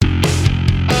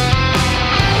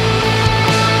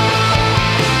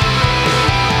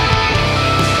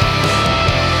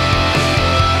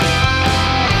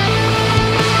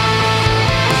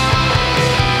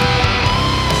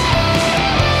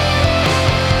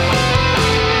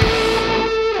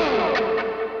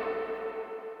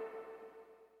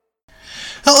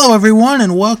Hello, everyone,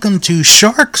 and welcome to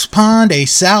Sharks Pond, a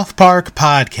South Park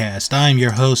podcast. I'm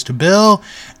your host, Bill,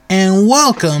 and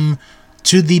welcome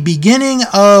to the beginning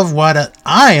of what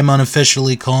I am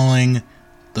unofficially calling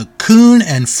the Coon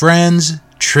and Friends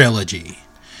trilogy.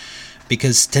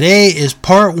 Because today is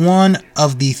part one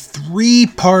of the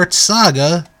three-part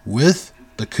saga with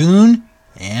the Coon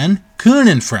and Coon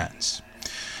and Friends.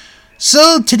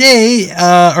 So today,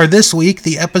 or this week,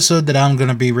 the episode that I'm going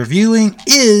to be reviewing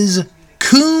is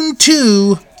Coon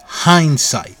 2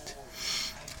 Hindsight.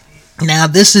 Now,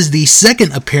 this is the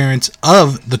second appearance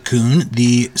of the Coon,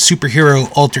 the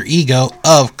superhero alter ego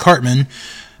of Cartman,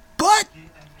 but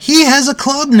he has a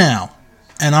club now,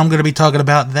 and I'm going to be talking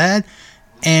about that,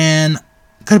 and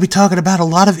I'm going to be talking about a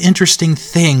lot of interesting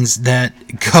things that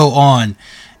go on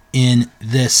in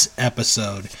this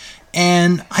episode.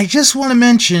 And I just want to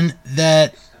mention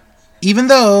that even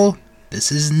though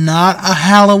this is not a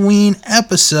Halloween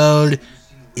episode,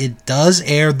 it does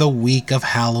air the week of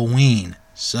Halloween.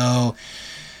 So,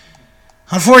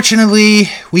 unfortunately,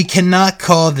 we cannot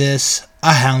call this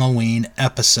a Halloween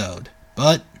episode.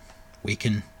 But we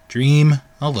can dream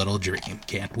a little dream,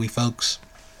 can't we, folks?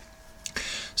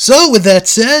 So, with that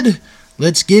said,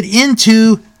 let's get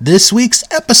into this week's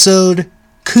episode,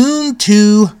 Coon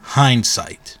 2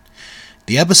 Hindsight.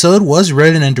 The episode was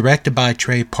written and directed by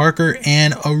Trey Parker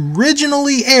and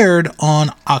originally aired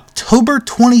on October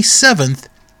 27th,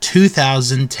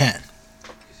 2010.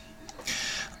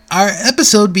 Our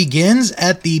episode begins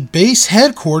at the base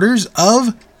headquarters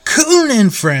of Coon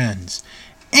and Friends,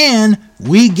 and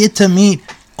we get to meet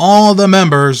all the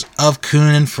members of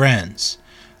Coon and Friends.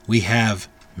 We have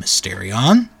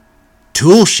Mysterion,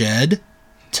 Toolshed,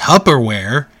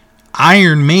 Tupperware,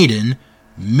 Iron Maiden,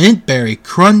 Mintberry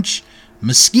Crunch,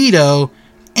 Mosquito,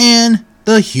 and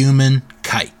the Human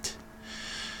Kite.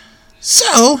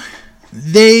 So,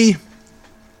 they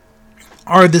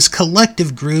are this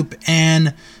collective group,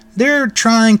 and they're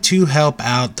trying to help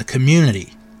out the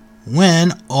community,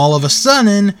 when all of a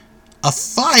sudden, a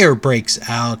fire breaks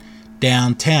out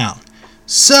downtown.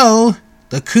 So,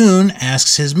 the Coon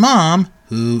asks his mom,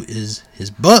 who is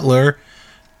his butler,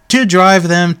 to drive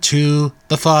them to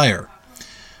the fire.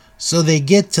 So they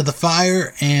get to the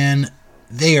fire, and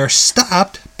they are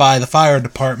stopped by the fire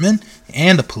department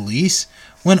and the police,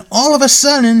 when all of a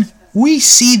sudden, we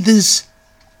see this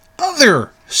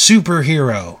other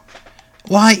superhero.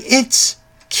 Why, it's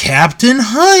Captain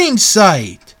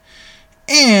Hindsight.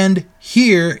 And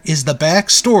here is the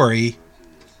backstory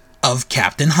of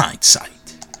Captain Hindsight.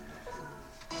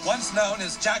 Once known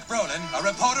as Jack Brolin, a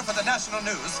reporter for the National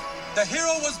News, the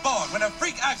hero was born when a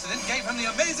freak accident gave him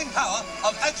the amazing power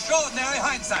of extraordinary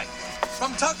hindsight.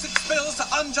 From toxic spills to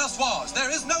unjust wars, there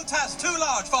is no task too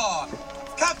large for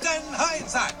Captain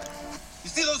Hindsight. You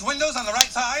see those windows on the right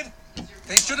side?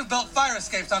 They should have built fire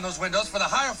escapes on those windows for the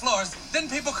higher floors, then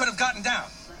people could have gotten down.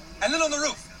 And then on the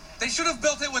roof, they should have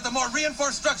built it with a more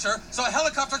reinforced structure so a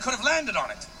helicopter could have landed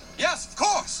on it. Yes, of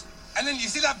course. And then you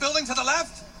see that building to the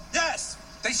left? Yes.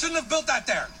 They shouldn't have built that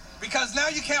there, because now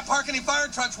you can't park any fire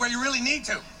trucks where you really need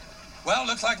to. Well,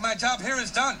 looks like my job here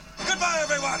is done. Goodbye,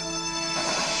 everyone.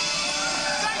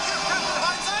 Thank you, Captain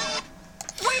Hindsight.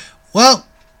 Well,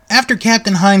 after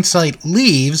Captain Hindsight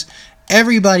leaves,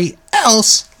 everybody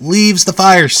else leaves the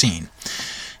fire scene.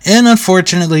 And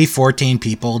unfortunately, 14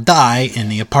 people die in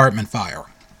the apartment fire.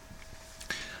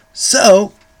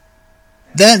 So,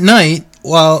 that night,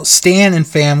 while Stan and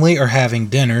family are having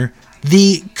dinner,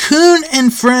 the Coon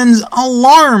and Friends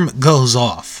alarm goes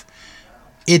off.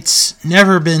 It's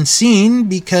never been seen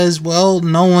because, well,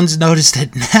 no one's noticed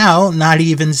it now, not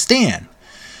even Stan.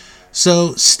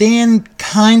 So Stan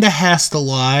kinda has to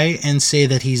lie and say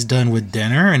that he's done with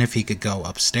dinner and if he could go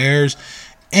upstairs.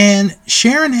 And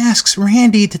Sharon asks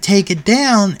Randy to take it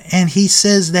down, and he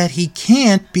says that he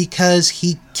can't because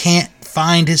he can't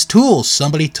find his tools.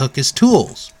 Somebody took his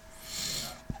tools.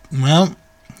 Well,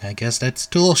 I guess that's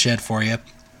Toolshed for you.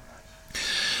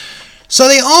 So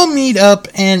they all meet up,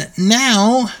 and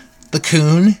now the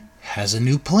Coon has a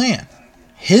new plan.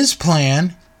 His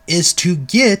plan is to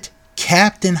get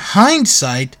Captain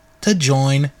Hindsight to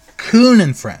join Coon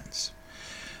and Friends.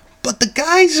 But the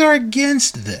guys are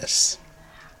against this.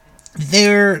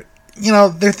 They're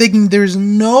thinking there's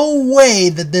no way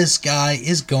that this guy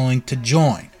is going to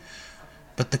join.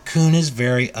 But the Coon is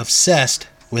very obsessed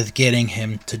with getting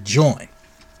him to join.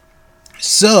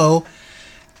 So,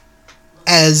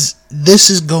 as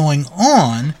this is going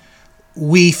on,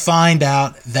 we find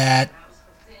out that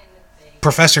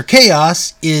Professor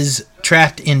Chaos is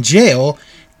trapped in jail,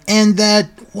 and that,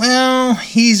 well,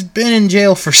 he's been in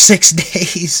jail for 6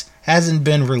 days, hasn't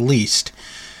been released.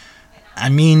 I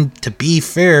mean, to be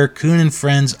fair, Coon and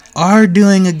Friends are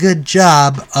doing a good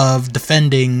job of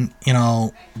defending,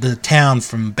 the town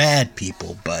from bad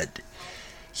people. But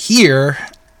here,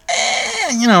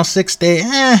 6 days,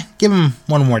 give him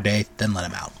one more day, then let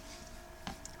him out.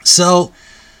 So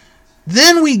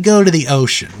then we go to the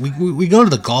ocean. We go to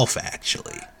the Gulf,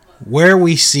 actually, where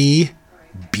we see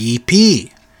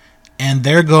BP. And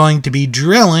they're going to be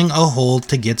drilling a hole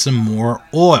to get some more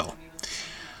oil.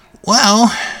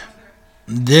 Well,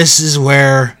 this is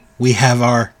where we have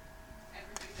our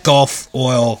Gulf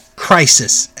oil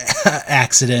crisis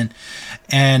accident.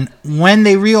 And when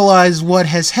they realize what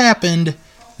has happened,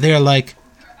 they're like,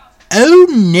 oh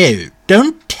no,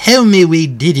 don't tell me we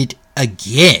did it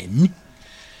again.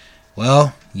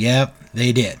 Well, yep,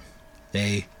 they did.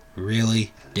 They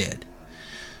really did.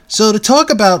 So to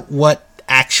talk about what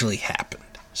actually happened.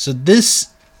 So this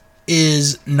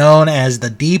is known as the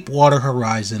Deepwater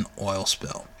Horizon oil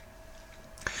spill.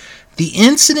 The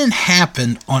incident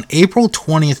happened on April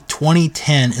 20th,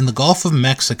 2010 in the Gulf of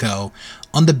Mexico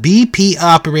on the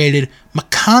BP-operated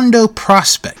Macondo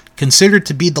prospect, considered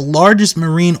to be the largest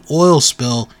marine oil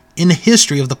spill in the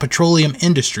history of the petroleum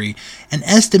industry and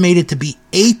estimated to be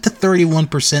 8 to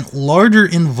 31% larger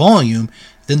in volume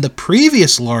than the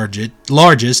previous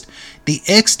largest, the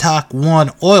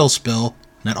Ixtoc-1 oil spill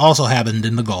that also happened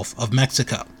in the Gulf of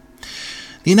Mexico.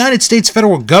 The United States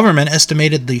federal government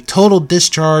estimated the total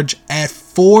discharge at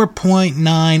 4.9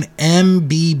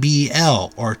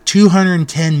 MBBL, or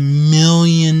 210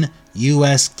 million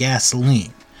U.S.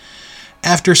 gasoline.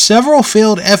 After several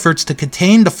failed efforts to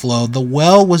contain the flow, the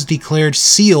well was declared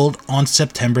sealed on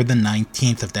September the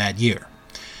 19th of that year.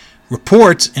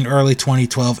 Reports in early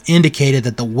 2012 indicated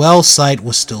that the well site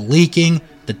was still leaking.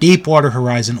 The Deepwater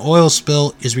Horizon oil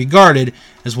spill is regarded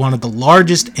as one of the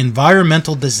largest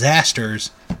environmental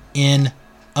disasters in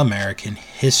American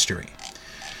history.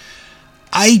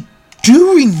 I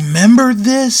do remember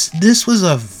this. This was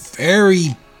a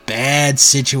very bad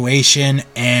situation,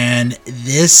 and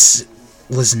this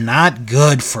was not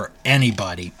good for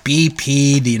anybody.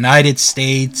 BP, the United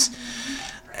States,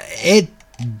 it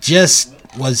just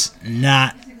was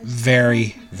not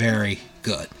very, very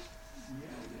good.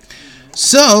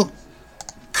 So,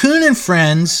 Coon and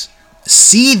Friends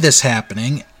see this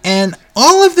happening, and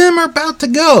all of them are about to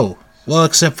go. Well,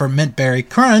 except for Mint Berry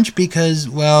Crunch, because,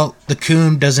 well, the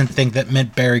Coon doesn't think that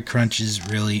Mint Berry Crunch is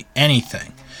really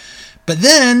anything. But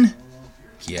then,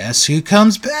 guess who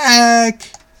comes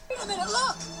back? Wait a minute,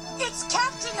 look! It's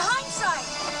Captain Hindsight!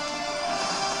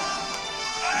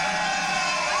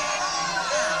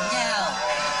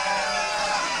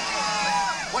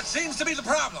 What seems to be the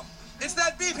problem? It's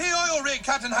that BP oil rig,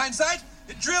 Captain Hindsight.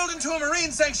 It drilled into a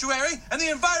marine sanctuary, and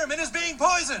the environment is being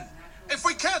poisoned. If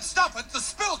we can't stop it, the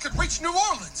spill could reach New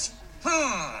Orleans.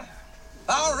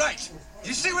 All right.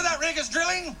 You see where that rig is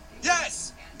drilling?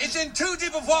 Yes. It's in too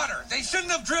deep of water. They shouldn't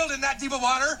have drilled in that deep of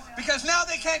water, because now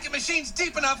they can't get machines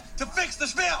deep enough to fix the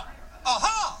spill.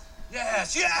 Aha!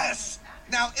 Yes.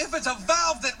 Now, if it's a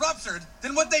valve that ruptured,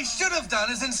 then what they should have done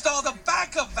is install the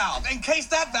backup valve in case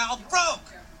that valve broke.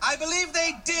 I believe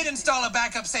they did install a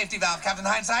backup safety valve, Captain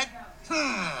Hindsight.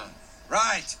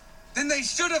 Right. Then they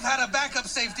should have had a backup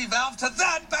safety valve to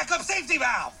that backup safety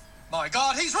valve. My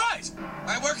God, he's right.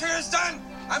 My work here is done.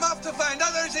 I'm off to find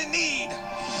others in need.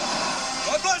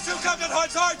 God bless you, Captain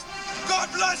Hindsight. God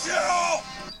bless you.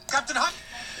 Captain Hindsight.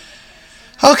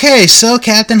 Okay, so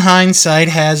Captain Hindsight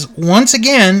has once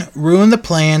again ruined the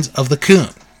plans of the Coon.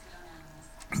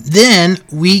 Then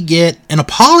we get an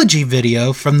apology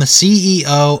video from the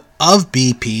CEO of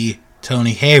BP,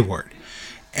 Tony Hayward.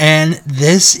 And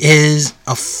this is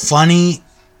a funny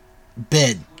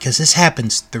bit, because this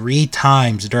happens 3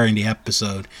 times during the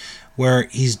episode, where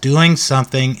he's doing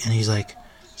something and he's like,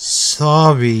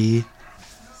 sorry,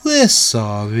 we're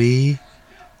sorry,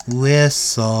 we're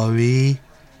sorry,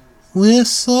 we're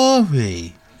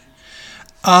sorry.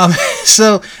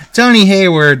 So Tony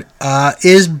Hayward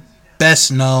is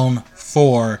best known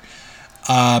for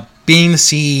being the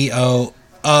CEO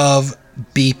of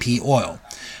BP Oil.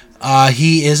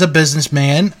 He is a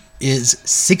businessman, is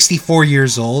 64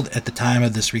 years old at the time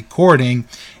of this recording,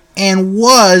 and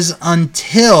was,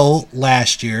 until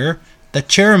last year, the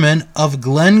chairman of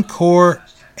Glencore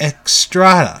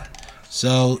Xstrata.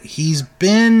 So he's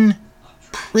been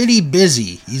pretty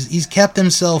busy. He's kept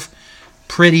himself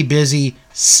pretty busy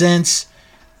since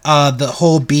the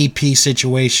whole BP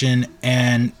situation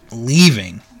and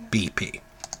leaving BP.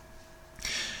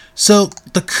 So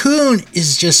the Coon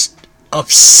is just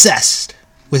obsessed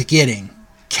with getting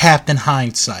Captain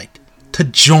Hindsight to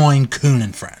join Coon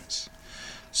and Friends.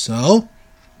 So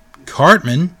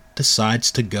Cartman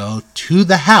decides to go to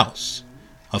the house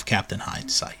of Captain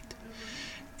Hindsight.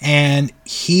 And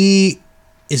he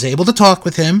is able to talk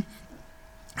with him,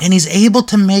 and he's able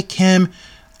to make him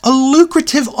a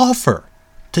lucrative offer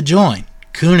to join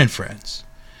Coon and Friends.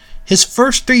 His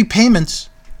first 3 payments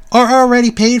are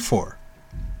already paid for.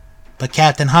 But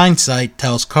Captain Hindsight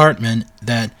tells Cartman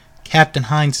that Captain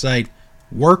Hindsight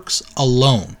works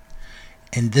alone.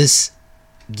 And this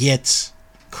gets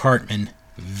Cartman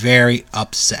very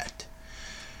upset.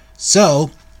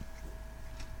 So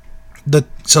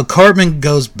Cartman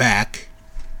goes back,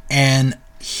 and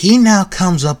he now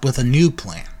comes up with a new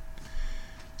plan.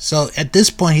 So at this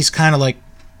point, he's kind of like,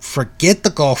 forget the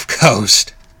Gulf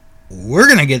Coast. We're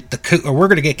gonna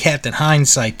get Captain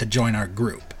Hindsight to join our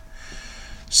group.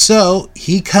 So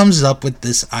he comes up with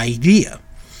this idea.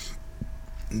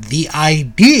 The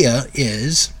idea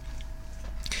is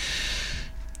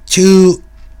to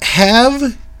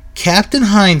have Captain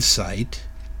Hindsight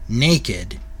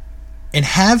naked and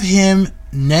have him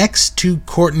next to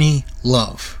Courtney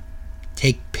Love.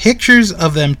 Take pictures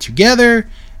of them together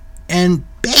and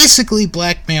basically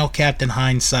blackmail Captain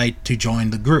Hindsight to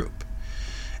join the group.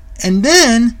 And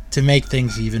then, to make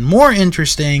things even more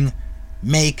interesting,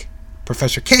 make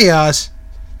Professor Chaos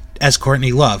as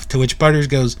Courtney Love. To which Butters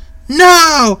goes,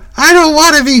 "No! I don't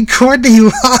want to be Courtney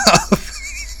Love!"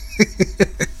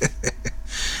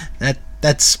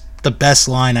 That's the best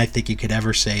line I think you could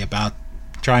ever say about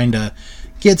trying to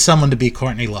get someone to be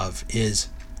Courtney Love is,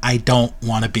 "I don't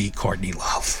want to be Courtney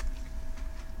Love."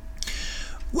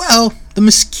 Well, the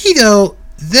Mosquito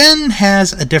then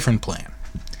has a different plan.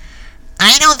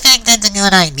 I don't think that's a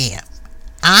good idea.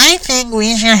 I think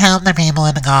we should help the people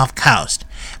in the Gulf Coast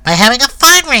by having a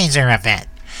fundraiser event.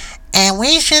 And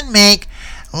we should make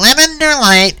Lavender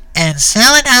Light and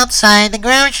sell it outside the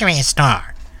grocery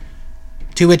store.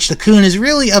 To which the Coon is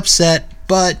really upset,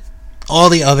 but all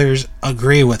the others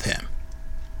agree with him.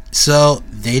 So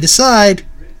they decide,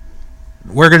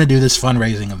 we're going to do this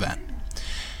fundraising event.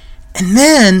 And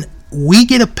then we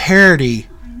get a parody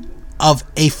of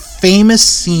a famous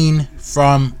scene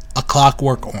from A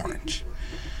Clockwork Orange.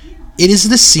 It is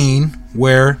the scene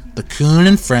where the Coon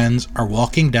and Friends are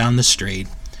walking down the street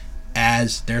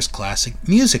as there's classic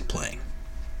music playing.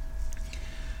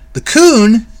 The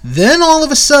Coon then all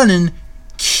of a sudden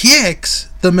kicks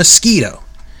the Mosquito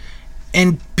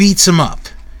and beats him up.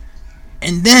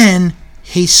 And then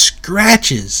he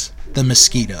scratches the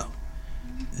Mosquito.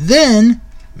 Then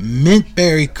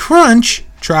Mintberry Crunch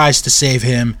tries to save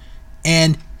him,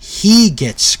 and he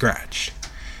gets scratched.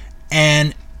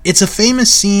 And it's a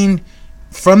famous scene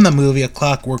from the movie A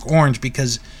Clockwork Orange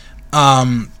because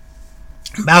Malcolm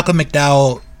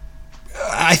McDowell,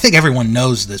 I think everyone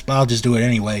knows this, but I'll just do it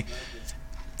anyway,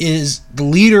 is the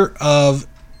leader of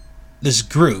this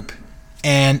group.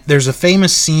 And there's a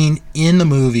famous scene in the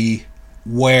movie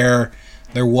where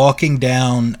they're walking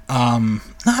down,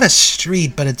 not a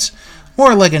street, but it's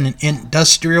more like an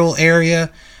industrial area,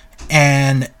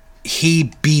 and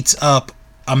he beats up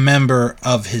a member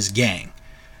of his gang.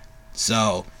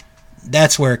 So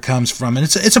that's where it comes from, and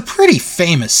it's a pretty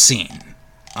famous scene.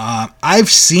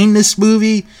 I've seen this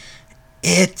movie.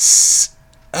 It's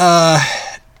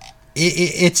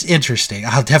interesting.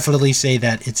 I'll definitely say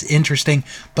that it's interesting.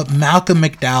 But Malcolm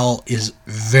McDowell is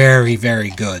very, very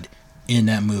good in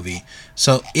that movie.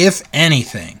 So if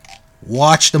anything,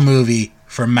 watch the movie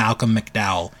for Malcolm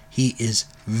McDowell. He is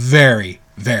very,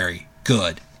 very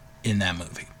good in that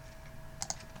movie.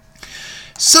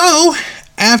 So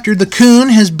after the Coon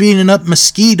has beaten up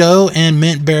Mosquito and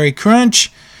Mintberry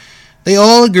Crunch, they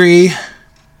all agree,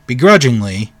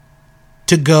 begrudgingly,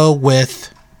 to go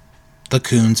with the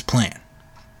Coon's plan.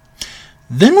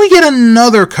 Then we get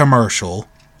another commercial,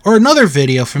 or another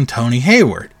video from Tony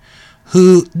Hayward,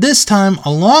 who this time,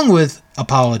 along with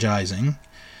apologizing,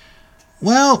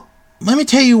 well, let me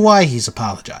tell you why he's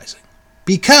apologizing.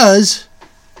 Because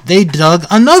they dug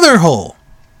another hole.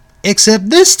 Except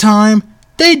this time,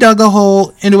 they dug a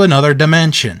hole into another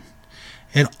dimension.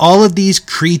 And all of these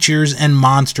creatures and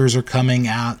monsters are coming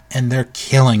out, and they're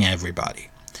killing everybody.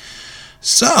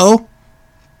 So,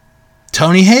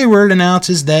 Tony Hayward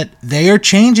announces that they are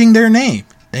changing their name.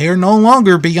 They are no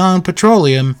longer Beyond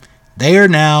Petroleum. They are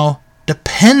now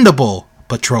Dependable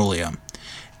Petroleum.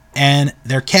 And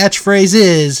their catchphrase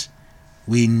is,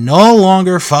 "We no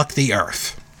longer fuck the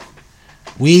earth.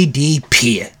 We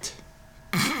DP it."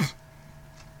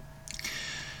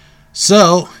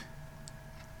 So,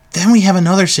 then we have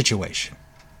another situation.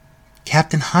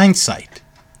 Captain Hindsight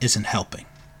isn't helping.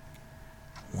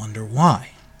 Wonder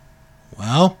why?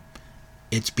 Well,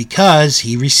 it's because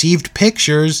he received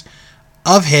pictures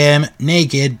of him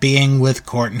naked being with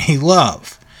Courtney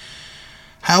Love.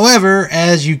 However,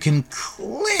 as you can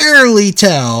clearly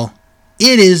tell,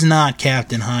 it is not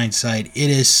Captain Hindsight. It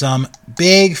is some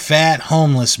big fat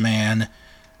homeless man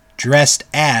dressed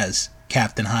as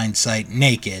Captain Hindsight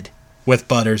naked with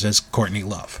Butters as Courtney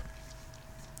Love.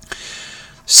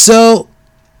 So,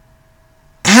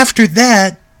 after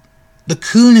that, the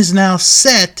Coon is now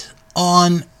set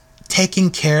on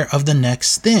taking care of the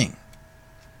next thing.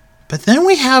 But then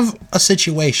we have a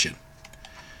situation.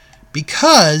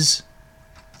 Because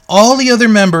all the other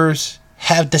members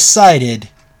have decided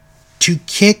to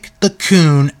kick the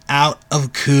Coon out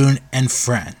of Coon and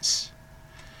Friends.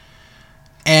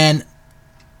 And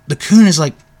the Coon is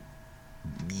like,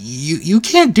 you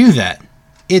can't do that.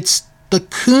 It's the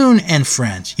Coon and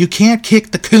Friends. You can't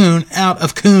kick the Coon out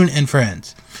of Coon and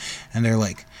Friends. And they're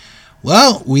like,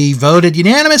 well, we voted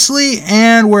unanimously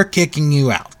and we're kicking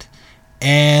you out.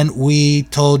 And we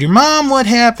told your mom what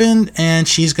happened and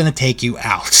she's going to take you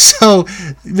out. So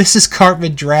Mrs.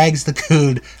 Cartman drags the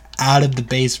Coon out of the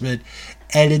basement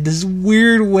and in this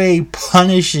weird way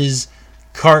punishes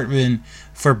Cartman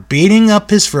for beating up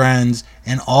his friends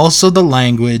and also the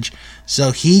language,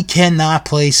 so he cannot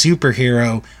play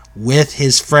superhero with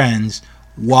his friends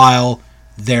while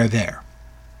they're there.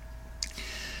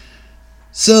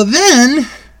 So then,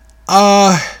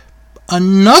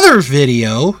 another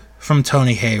video from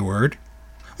Tony Hayward.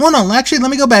 Well, no, actually, let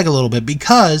me go back a little bit,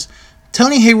 because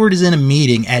Tony Hayward is in a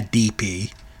meeting at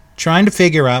DP trying to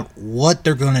figure out what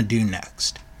they're going to do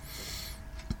next.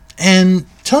 And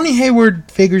Tony Hayward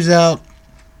figures out,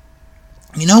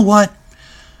 you know what?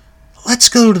 Let's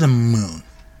go to the moon.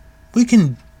 We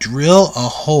can drill a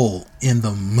hole in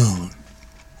the moon.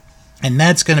 And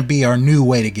that's going to be our new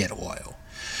way to get oil.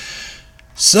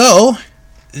 So,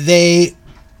 they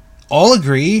all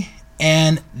agree,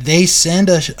 and they send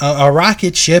a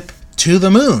rocket ship to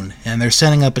the moon. And they're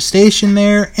setting up a station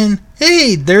there, and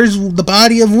hey, there's the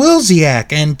body of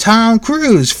Wilsiak and Tom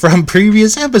Cruise from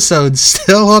previous episodes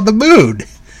still on the moon.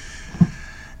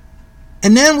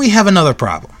 And then we have another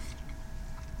problem.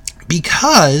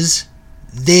 Because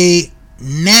they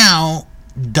now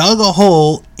dug a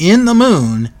hole in the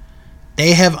moon,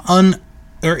 they have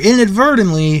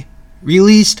inadvertently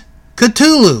released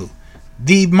Cthulhu,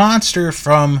 the monster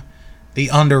from the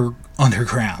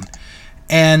underground.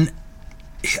 And,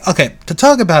 okay, to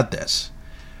talk about this,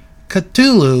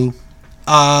 Cthulhu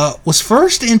was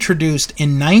first introduced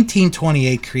in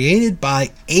 1928, created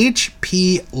by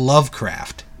H.P.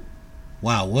 Lovecraft.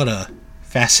 Wow, what a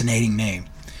fascinating name.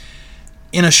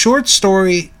 In a short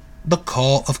story, The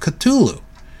Call of Cthulhu,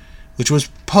 which was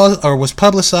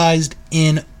publicized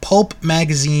in the pulp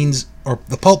magazine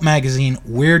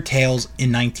Weird Tales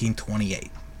in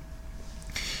 1928.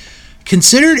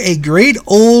 Considered a great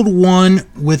old one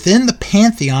within the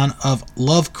pantheon of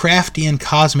Lovecraftian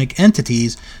cosmic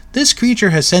entities, this creature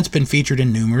has since been featured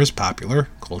in numerous popular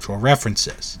cultural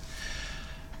references.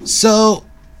 So,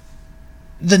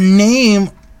 the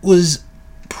name was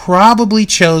probably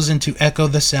chosen to echo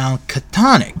the sound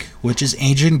Chthonic, which is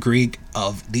ancient Greek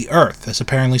of the earth, as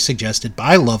apparently suggested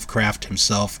by Lovecraft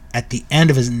himself at the end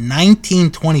of his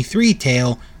 1923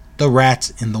 tale, The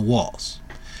Rats in the Walls.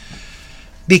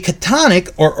 The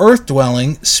Chthonic, or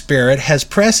earth-dwelling, spirit has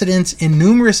precedence in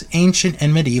numerous ancient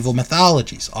and medieval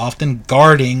mythologies, often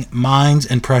guarding mines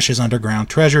and precious underground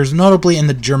treasures, notably in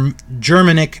the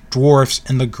Germanic dwarfs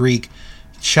and the Greek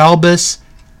Chalbus,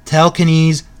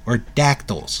 Telkines, or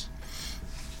dactyls.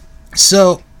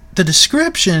 So, the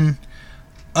description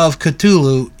of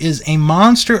Cthulhu is a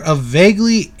monster of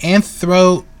vaguely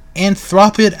anthropid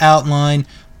outline,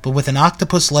 but with an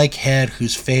octopus-like head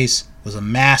whose face was a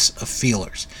mass of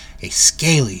feelers, a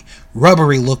scaly,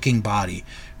 rubbery-looking body,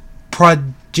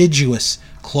 prodigious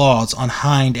claws on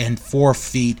hind and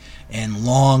forefeet, and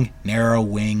long, narrow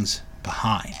wings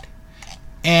behind.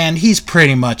 And he's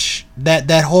pretty much,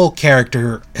 that whole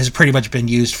character has pretty much been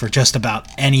used for just about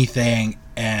anything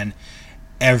and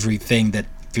everything that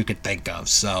you could think of.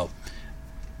 So,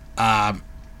 I'm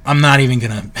not even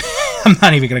gonna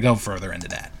go further into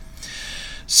that.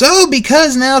 So,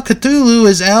 because now Cthulhu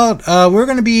is out, we're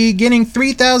gonna be getting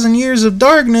 3,000 years of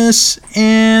darkness,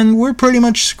 and we're pretty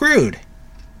much screwed.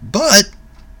 But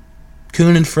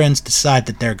Coon and friends decide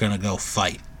that they're gonna go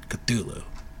fight Cthulhu,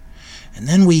 and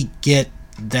then we get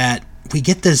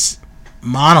this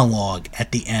monologue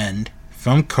at the end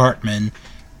from Cartman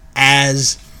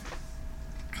as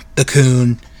the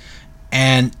Coon,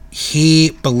 and he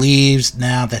believes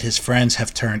now that his friends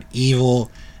have turned evil,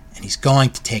 and he's going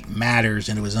to take matters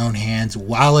into his own hands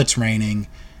while it's raining,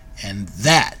 and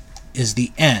that is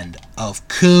the end of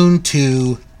Coon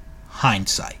 2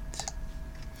 Hindsight.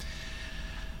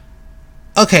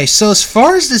 Okay, so as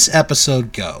far as this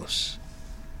episode goes,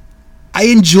 I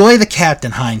enjoy the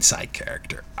Captain Hindsight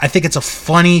character. I think it's a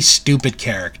funny, stupid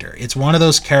character. It's one of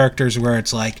those characters where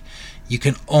it's like, you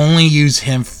can only use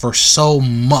him for so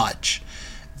much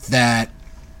that,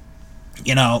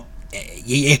 you know,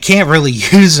 you can't really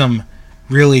use him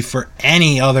really for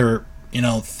any other, you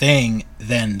know, thing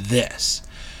than this.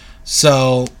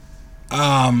 So,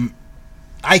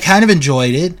 I kind of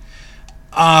enjoyed it.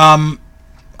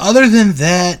 Other than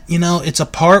that, you know, it's a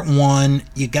part 1.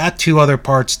 You got 2 other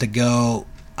parts to go.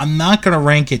 I'm not going to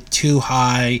rank it too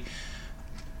high.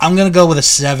 I'm going to go with a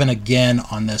 7 again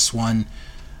on this one.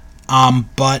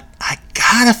 But I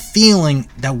got a feeling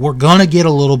that we're going to get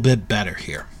a little bit better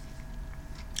here.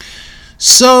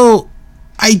 So,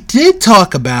 I did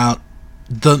talk about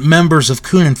the members of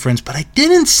Coon and Friends, but I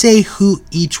didn't say who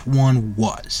each one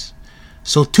was.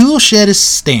 So, Toolshed is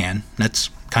Stan. That's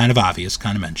kind of obvious,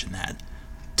 kind of mentioned that.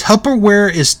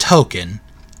 Tupperware is Token.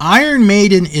 Iron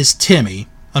Maiden is Timmy.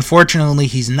 Unfortunately,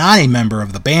 he's not a member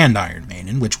of the band Iron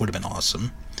Maiden, which would have been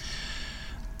awesome.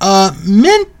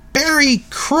 Mint Berry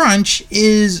Crunch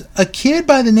is a kid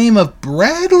by the name of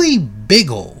Bradley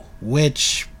Biggle,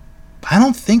 which I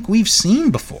don't think we've seen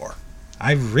before.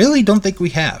 I really don't think we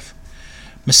have.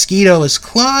 Mosquito is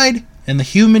Clyde, and the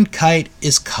human kite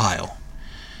is Kyle.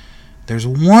 There's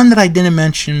one that I didn't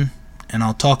mention, and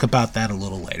I'll talk about that a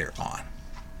little later on.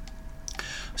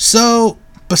 So,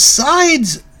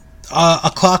 besides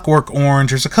A Clockwork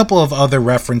Orange, there's a couple of other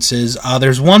references.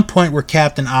 There's one point where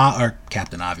Captain Hindsight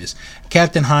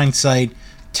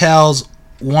tells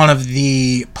one of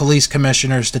the police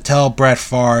commissioners to tell Brett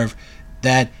Favre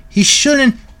that he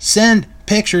shouldn't send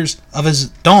pictures of his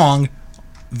dong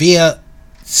via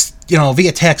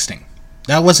texting.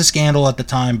 That was a scandal at the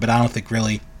time, but I don't think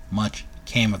really much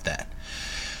came of that.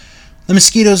 The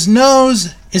mosquito's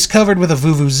nose is covered with a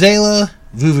vuvuzela.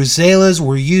 Vuvuzelas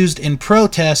were used in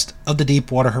protest of the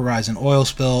Deepwater Horizon oil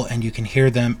spill, and you can hear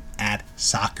them at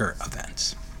soccer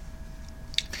events.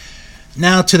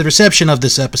 Now to the reception of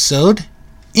this episode.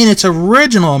 In its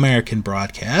original American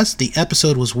broadcast, the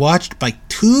episode was watched by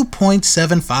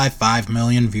 2.755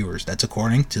 million viewers. That's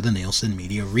according to the Nielsen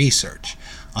Media Research.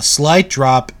 A slight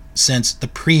drop since the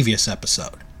previous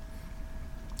episode.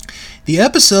 The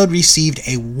episode received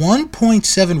a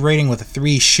 1.7 rating with a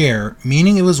 3 share,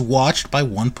 meaning it was watched by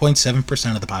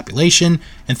 1.7% of the population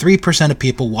and 3% of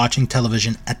people watching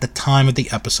television at the time of the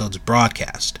episode's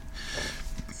broadcast.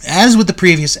 As with the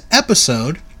previous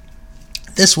episode,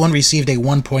 this one received a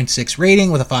 1.6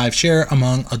 rating with a 5 share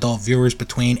among adult viewers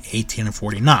between 18 and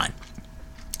 49.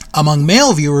 Among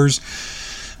male viewers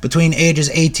between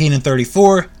ages 18 and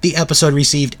 34, the episode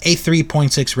received a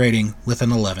 3.6 rating with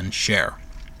an 11 share.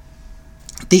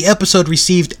 The episode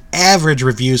received average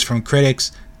reviews from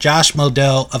critics. Josh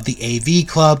Modell of the AV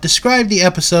Club described the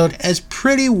episode as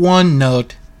pretty one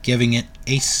note, giving it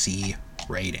a C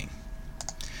rating.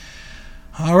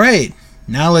 Alright,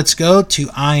 now let's go to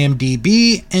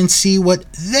IMDb and see what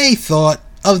they thought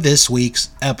of this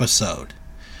week's episode.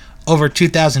 Over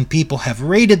 2,000 people have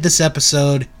rated this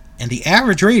episode, and the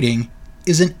average rating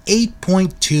is an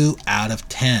 8.2 out of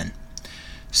 10.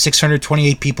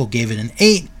 628 people gave it an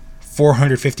 8.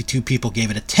 452 people gave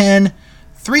it a 10,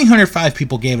 305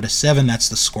 people gave it a 7, that's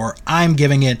the score I'm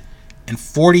giving it, and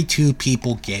 42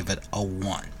 people gave it a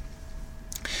 1.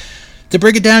 To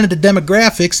break it down into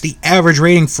demographics, the average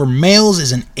rating for males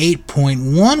is an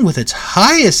 8.1, with its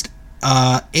highest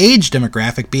age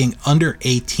demographic being under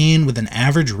 18 with an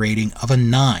average rating of a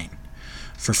 9.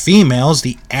 For females,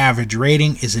 the average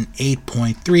rating is an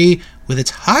 8.3, with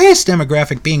its highest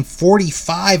demographic being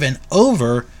 45 and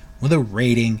over with a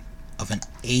rating of an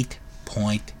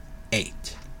 8.8.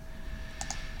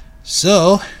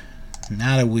 So,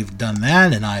 now that we've done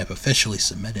that and I have officially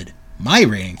submitted my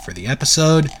rating for the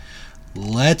episode,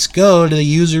 let's go to the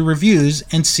user reviews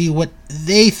and see what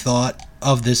they thought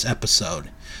of this episode.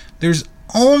 There's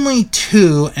only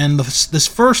 2, and this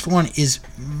first one is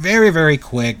very, very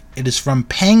quick. It is from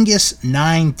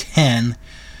Pengus910.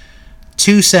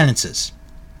 2 sentences.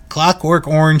 Clockwork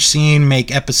Orange scene make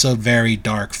episode very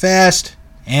dark fast,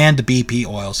 and the BP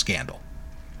oil scandal.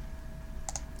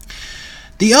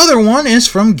 The other one is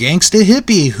from Gangsta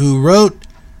Hippie, who wrote,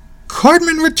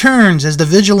 Cartman returns as the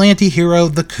vigilante hero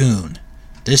The Coon.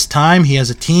 This time he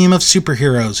has a team of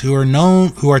superheroes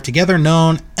who are together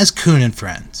known as Coon and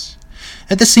Friends.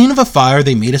 At the scene of a fire,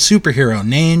 they meet a superhero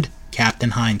named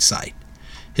Captain Hindsight.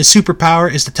 His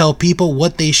superpower is to tell people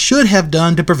what they should have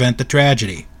done to prevent the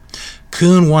tragedy.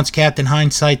 Coon wants Captain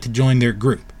Hindsight to join their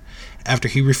group. After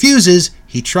he refuses,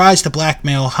 he tries to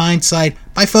blackmail Hindsight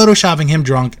by photoshopping him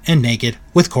drunk and naked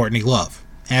with Courtney Love.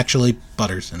 Actually,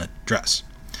 Butters in a dress.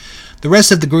 The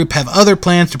rest of the group have other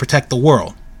plans to protect the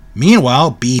world.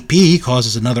 Meanwhile, BP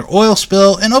causes another oil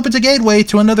spill and opens a gateway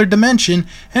to another dimension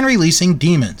and releasing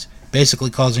demons, basically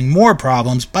causing more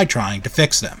problems by trying to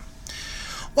fix them.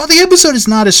 While the episode is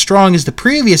not as strong as the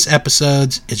previous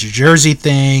episodes, its Jersey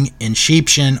Thing,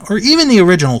 Inception, or even the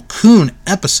original Coon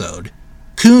episode,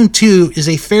 Coon 2 is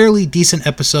a fairly decent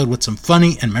episode with some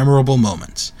funny and memorable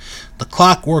moments. The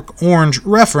Clockwork Orange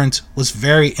reference was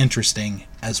very interesting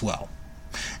as well.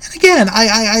 And again,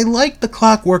 I like the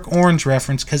Clockwork Orange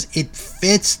reference because it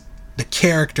fits the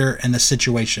character and the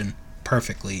situation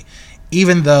perfectly.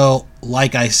 Even though,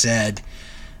 like I said,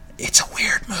 it's a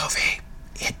weird movie.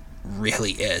 It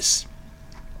really is.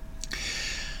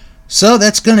 So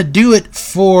that's going to do it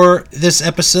for this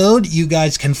episode. You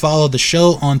guys can follow the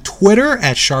show on Twitter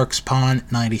at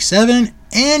SharksPond97,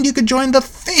 and you can join the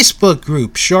Facebook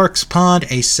group Sharks Pond,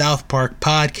 a South Park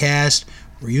podcast,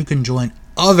 where you can join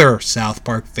other South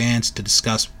Park fans to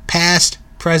discuss past,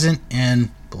 present, and,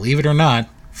 believe it or not,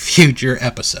 future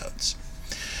episodes.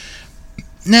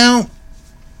 Now,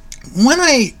 when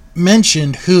I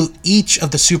mentioned who each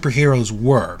of the superheroes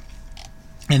were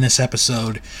in this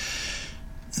episode,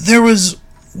 there was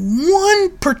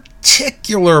one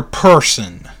particular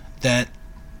person that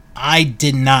I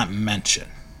did not mention,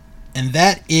 and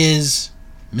that is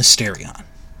Mysterion.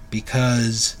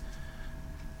 Because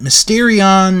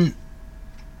Mysterion,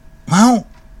 well,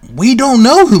 we don't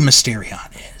know who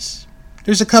Mysterion is.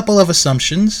 There's a couple of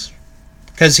assumptions,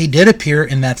 because he did appear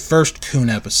in that first Coon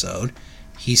episode.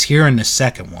 He's here in the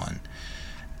second one.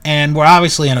 And we're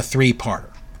obviously in a 3-parter.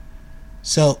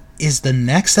 So, is the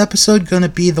next episode going to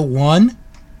be the one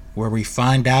where we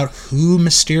find out who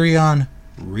Mysterion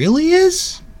really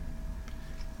is?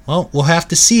 Well, we'll have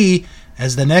to see,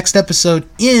 as the next episode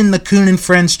in the Coon and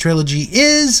Friends trilogy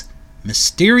is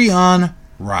Mysterion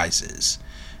Rises.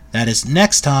 That is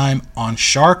next time on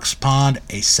Sharks Pond,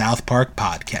 a South Park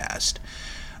podcast.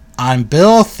 I'm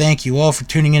Bill. Thank you all for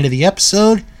tuning into the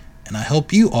episode, and I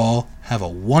hope you all have a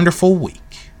wonderful week.